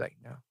Brian's singing, he'd be like,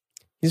 no.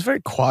 He's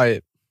very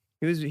quiet.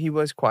 He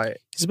was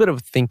quiet. He's a bit of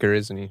a thinker,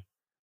 isn't he?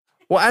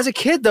 Well, as a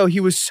kid though, he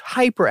was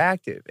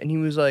hyperactive and he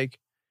was like,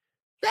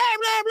 blah,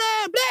 blah,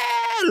 blah,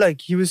 blah.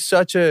 Like he was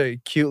such a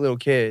cute little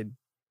kid.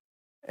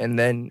 And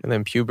then And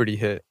then puberty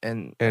hit.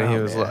 and And he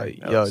oh, was man, like,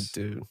 that yo, was-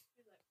 dude,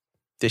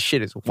 this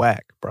shit is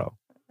whack, bro.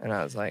 And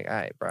I was like, all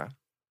right, bro.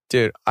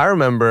 Dude, I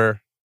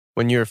remember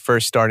when you were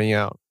first starting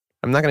out.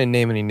 I'm not going to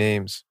name any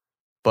names,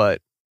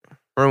 but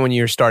remember when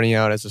you were starting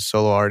out as a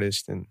solo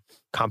artist and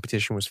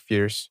competition was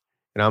fierce.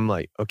 And I'm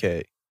like,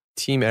 okay,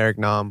 Team Eric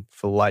Nam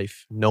for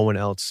life. No one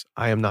else.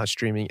 I am not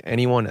streaming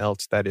anyone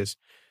else that is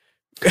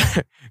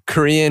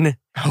Korean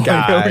I know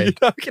guy. what you're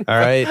talking All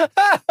right.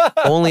 about.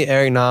 Only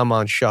Eric Nam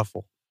on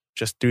shuffle.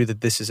 Just through the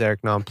This Is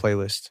Eric Nam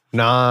playlist.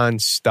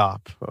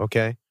 Non-stop.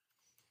 Okay. I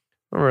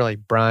remember like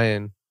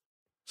Brian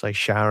was like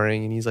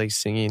showering and he's like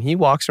singing. He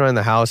walks around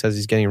the house as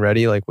he's getting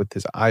ready, like with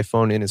his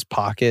iPhone in his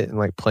pocket and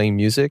like playing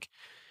music.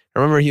 I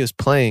remember he was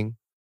playing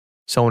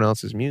someone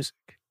else's music.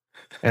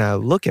 And I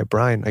look at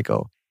Brian, I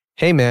go,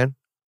 hey man,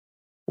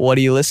 what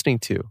are you listening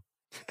to?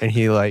 And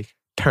he like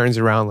turns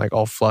around like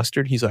all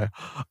flustered. He's like,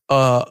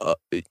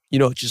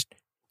 just,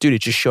 dude,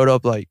 it just showed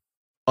up like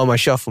on my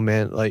shuffle,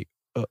 man. Like,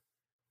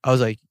 I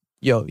was like,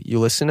 yo, you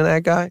listen to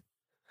that guy?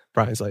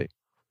 Brian's like,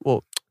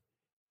 well,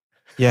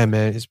 yeah,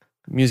 man, his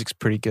music's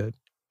pretty good.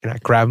 And I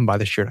grab him by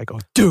the shirt. I go,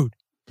 dude,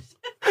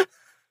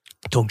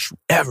 don't you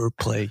ever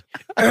play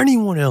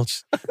anyone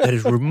else that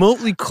is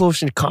remotely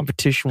close in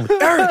competition with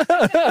Eric.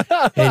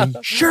 And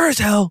sure as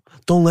hell,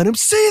 don't let him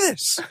see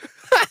this.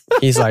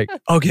 He's like,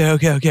 okay.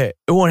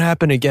 It won't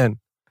happen again.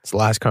 It's the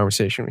last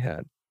conversation we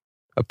had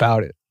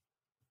about it.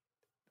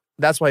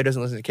 That's why he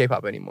doesn't listen to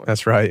K-pop anymore.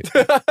 That's right.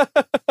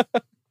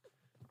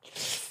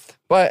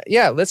 But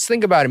yeah, let's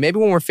think about it. Maybe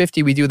when we're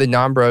 50, we do the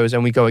non-bros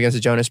and we go against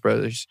the Jonas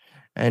Brothers.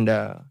 And,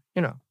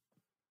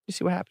 you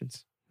see what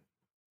happens.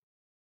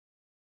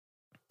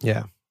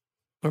 Yeah.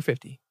 We're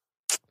 50.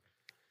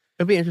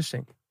 It'll be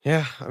interesting.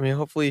 Yeah. I mean,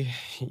 hopefully,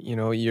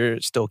 you're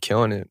still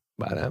killing it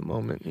by that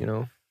moment,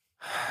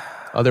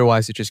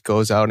 Otherwise, it just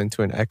goes out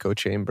into an echo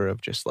chamber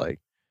of just like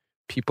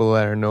people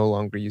that are no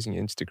longer using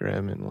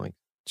Instagram and like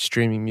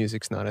streaming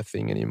music's not a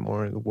thing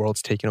anymore. The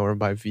world's taken over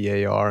by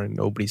VAR and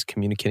nobody's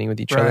communicating with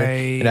each other.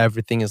 And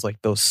everything is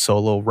like those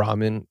solo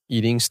ramen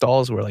eating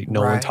stalls where like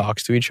no one Right.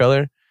 talks to each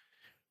other.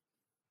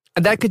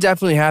 And that could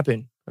definitely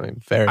happen. I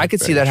mean, very. I could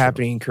see very that true.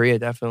 happening in Korea,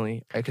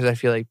 definitely. Because I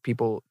feel like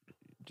people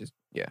just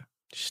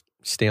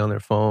Stay on their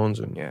phones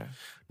and yeah.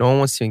 no one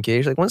wants to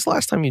engage. Like, when's the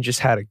last time you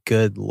just had a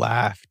good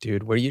laugh,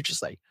 dude? Where you're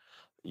just like,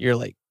 you're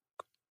like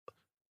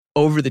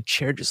over the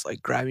chair, just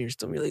like grabbing your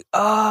stomach. You're like,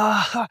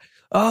 oh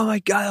my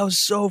God, that was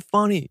so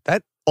funny.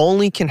 That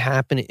only can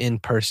happen in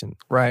person.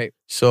 Right.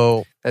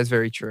 So, That's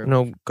very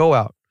true. go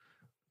out.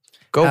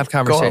 Go Have go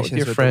out conversations with your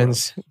with the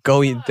friends.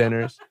 Go eat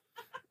dinners.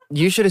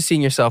 You should have seen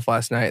yourself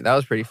last night. That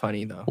was pretty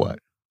funny, though. What?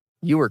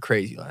 You were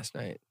crazy last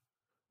night.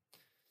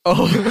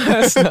 Oh,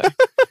 last night.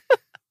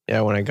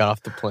 Yeah, when I got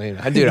off the plane.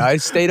 I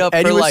stayed up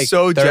Eddie for was like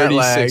so 36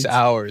 jet-lagged.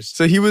 hours.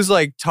 So he was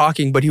like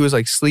talking, but he was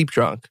like sleep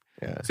drunk.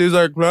 Yeah. So he was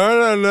like, "La,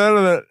 la, la, la,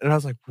 la." And I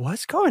was like,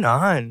 what's going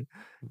on?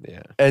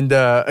 Yeah. And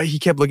he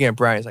kept looking at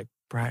Brian. He's like,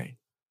 Brian,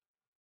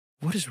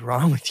 what is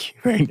wrong with you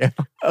right now?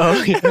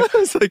 Oh, yeah. I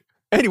was like,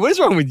 Eddie, what is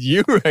wrong with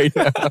you right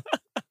now?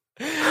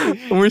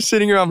 When we're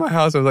sitting around my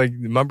house, I was like,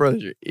 my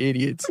brothers are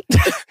idiots.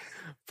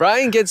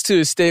 Brian gets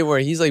to a state where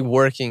he's like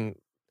working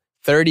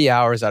 30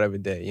 hours out of a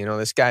day.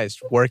 This guy is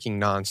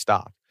working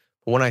nonstop.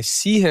 When I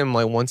see him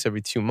like once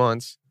every 2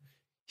 months,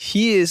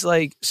 he is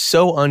like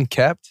so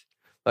unkept.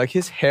 Like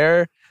his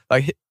hair,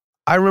 like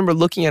I remember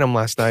looking at him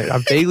last night. I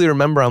vaguely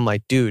remember I'm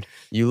like, dude,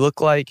 you look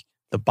like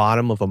the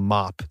bottom of a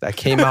mop that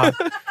came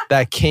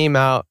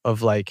out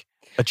of like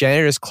a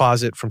janitor's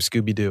closet from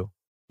Scooby-Doo,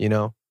 you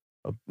know?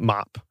 A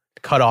mop.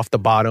 Cut off the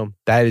bottom.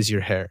 That is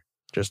your hair.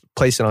 Just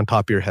place it on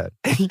top of your head.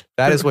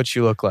 That is what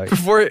you look like.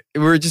 Before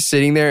we were just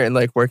sitting there and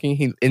like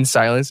working in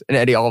silence, and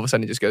Eddie all of a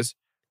sudden just goes,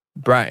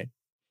 Brian,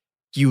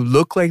 you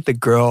look like the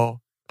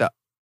girl that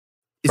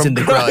is From in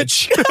The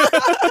Grudge.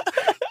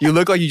 You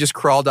look like you just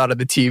crawled out of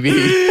the TV.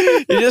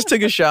 He just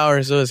took a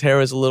shower, so his hair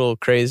was a little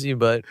crazy,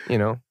 but you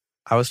know,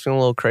 I was feeling a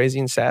little crazy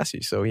and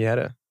sassy, so he had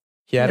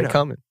it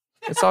coming.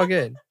 It's all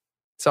good.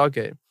 It's all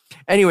good.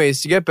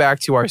 Anyways, to get back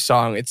to our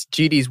song, it's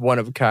GD's One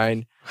of a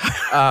Kind.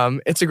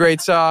 It's a great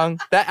song.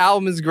 That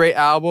album is a great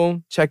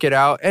album. Check it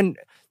out. And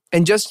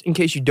just in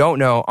case you don't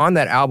know, on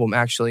that album,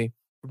 actually,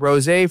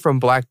 Rosé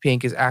from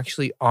Blackpink is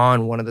actually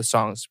on one of the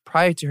songs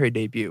prior to her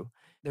debut.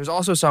 There's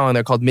also a song on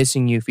there called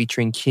Missing You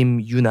featuring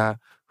Kim Yuna,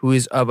 who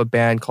is of a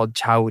band called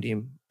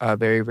Chaworim, a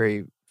very,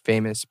 very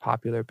famous,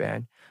 popular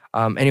band.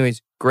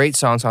 Anyways, great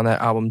songs on that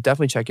album.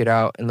 Definitely check it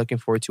out, and looking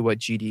forward to what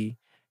GD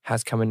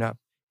has coming up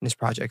in his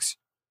projects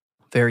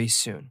very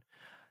soon.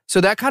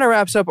 So that kind of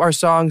wraps up our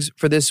songs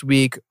for this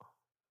week.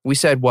 We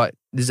said what?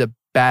 These are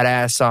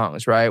badass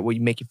songs, right? Where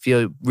you make you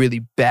feel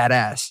really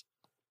badass.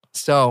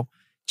 So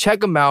check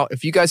them out.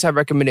 If you guys have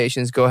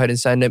recommendations, go ahead and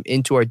send them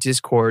into our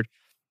Discord.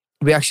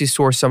 We actually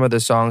sourced some of the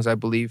songs, I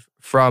believe,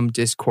 from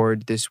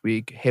Discord this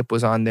week. Hip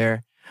was on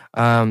there.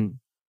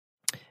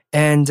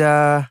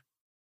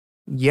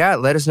 Yeah,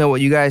 let us know what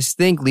you guys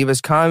think. Leave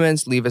us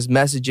comments, leave us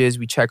messages.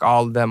 We check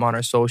all of them on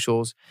our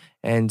socials,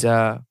 and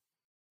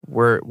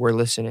we're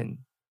listening.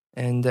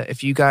 And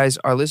if you guys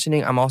are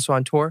listening, I'm also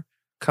on tour.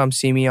 Come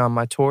see me on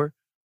my tour.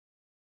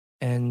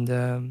 And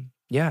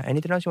yeah,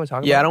 anything else you want to talk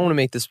about? Yeah, I don't want to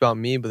make this about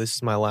me, but this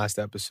is my last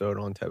episode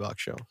on Taebak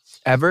Show.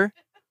 Ever?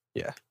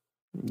 Yeah.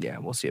 Yeah,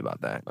 we'll see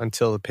about that.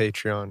 Until the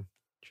Patreon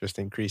just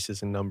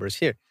increases in numbers.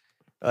 Here,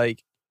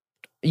 like...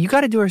 You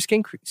got to do our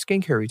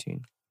skincare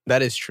routine.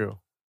 That is true.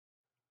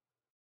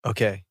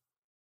 Okay.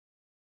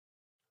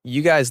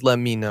 You guys let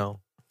me know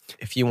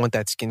if you want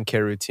that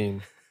skincare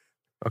routine.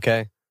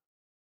 Okay?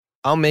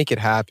 I'll make it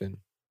happen.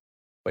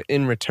 But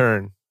in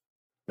return,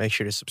 make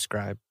sure to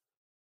subscribe,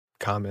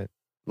 comment,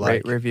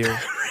 like, rate, review.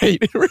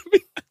 rate, review.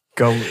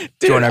 Go Dude,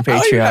 join our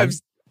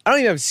Patreon. I don't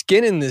even have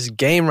skin in this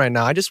game right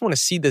now. I just want to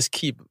see this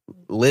keep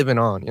living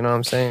on. You know what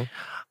I'm saying?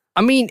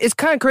 I mean, it's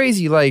kind of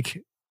crazy.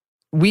 Like,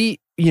 we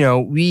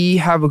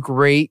have a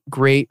great,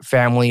 great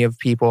family of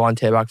people on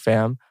Taebak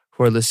Fam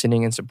who are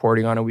listening and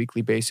supporting on a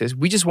weekly basis.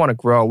 We just want to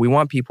grow. We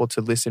want people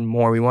to listen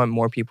more. We want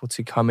more people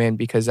to come in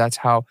because that's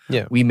how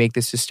we make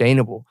this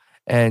sustainable.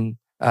 And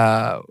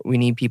we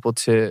need people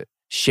to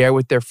share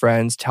with their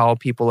friends, tell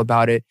people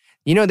about it.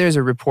 You know, there's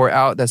a report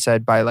out that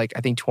said by like,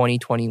 I think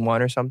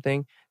 2021 or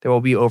something, there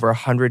will be over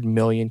 100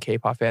 million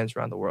K-pop fans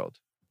around the world.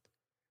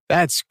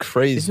 That's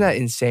crazy. Isn't that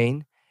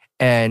insane?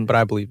 But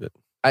I believe it.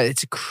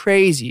 It's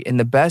crazy in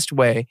the best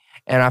way.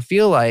 And I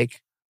feel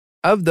like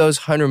of those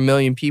 100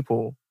 million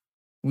people,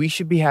 we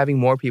should be having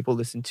more people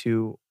listen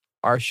to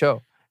our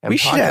show. We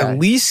should at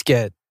least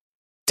get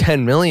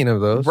 10 million of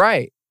those.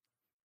 Right.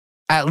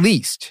 At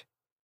least.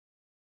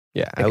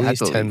 Yeah, at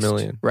least 10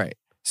 million. Right.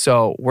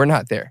 So we're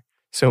not there.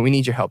 So we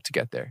need your help to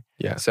get there.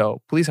 Yeah.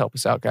 So please help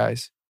us out,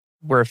 guys.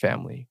 We're a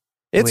family.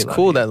 It's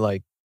cool that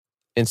like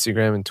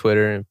Instagram and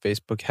Twitter and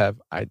Facebook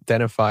have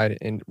identified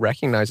and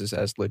recognized us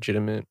as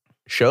legitimate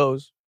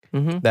shows.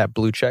 Mm-hmm. That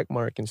blue check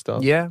mark and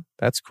stuff. Yeah.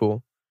 That's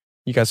cool.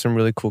 You got some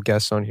really cool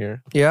guests on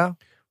here. Yeah.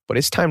 But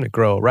it's time to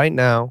grow. Right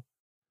now,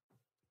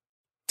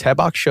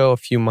 Taebak Show a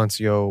few months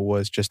ago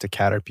was just a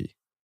Caterpie.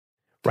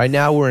 Right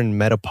now, we're in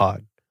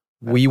Metapod.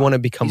 We want to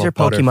become These a are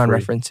Pokemon Butterfree.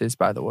 references,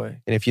 by the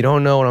way. And if you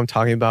don't know what I'm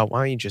talking about, why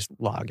don't you just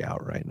log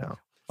out right now?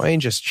 Why don't you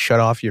just shut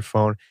off your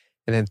phone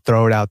and then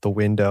throw it out the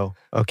window?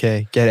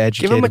 Okay? Get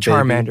educated, Give him a baby.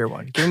 Charmander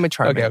one. Give him a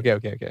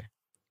Charmander. Okay.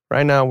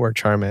 Right now, we're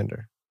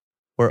Charmander.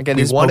 Again,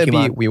 we this is want to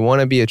Pokemon. we want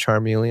to be a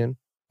Charmeleon.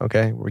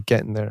 Okay? We're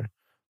getting there.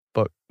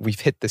 But we've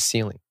hit the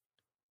ceiling.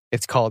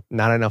 It's called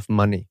not enough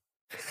money.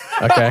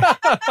 Okay?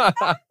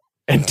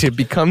 And to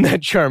become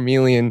that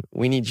Charmeleon,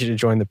 we need you to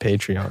join the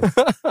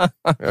Patreon.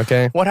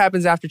 Okay? What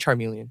happens after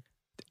Charmeleon?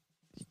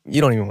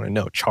 You don't even want to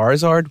know.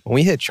 Charizard? When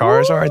we hit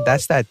Charizard,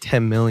 that's that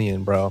 10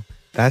 million, bro.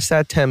 That's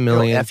that 10 It'll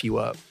million. F you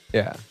up.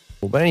 Yeah.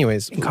 But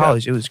anyways, In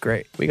college, it was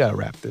great. we gotta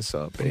wrap this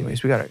up, baby.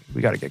 Anyways, we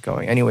gotta get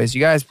going. Anyways,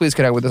 you guys, please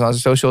connect with us on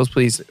socials.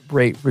 Please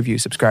rate, review,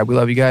 subscribe. We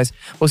love you guys.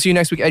 We'll see you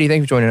next week. Eddie,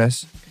 thanks for joining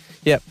us.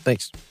 Yeah,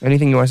 thanks.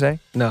 Anything you want to say?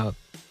 No.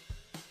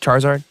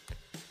 Charizard?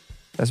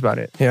 That's about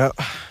it. Yeah.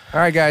 All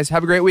right, guys.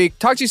 Have a great week.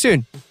 Talk to you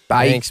soon.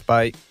 Bye. Thanks.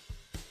 Bye.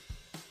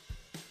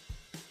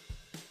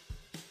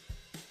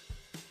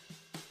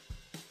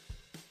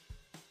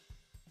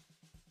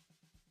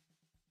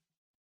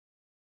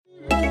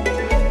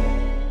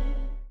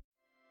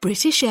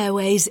 British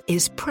Airways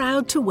is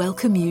proud to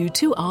welcome you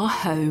to our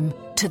home,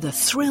 to the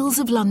thrills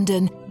of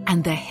London,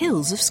 and the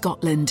hills of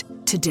Scotland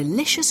to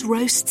delicious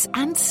roasts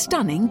and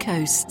stunning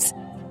coasts.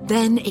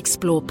 Then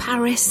explore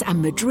Paris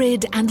and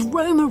Madrid and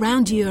roam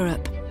around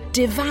Europe.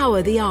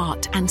 Devour the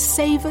art and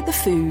savour the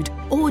food,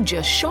 or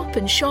just shop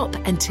and shop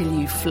until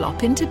you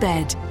flop into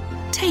bed.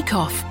 Take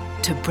off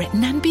to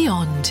Britain and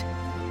beyond.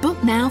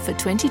 Book now for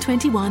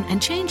 2021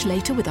 and change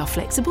later with our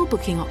flexible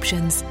booking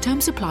options.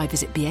 Terms apply.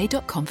 Visit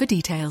ba.com for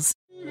details.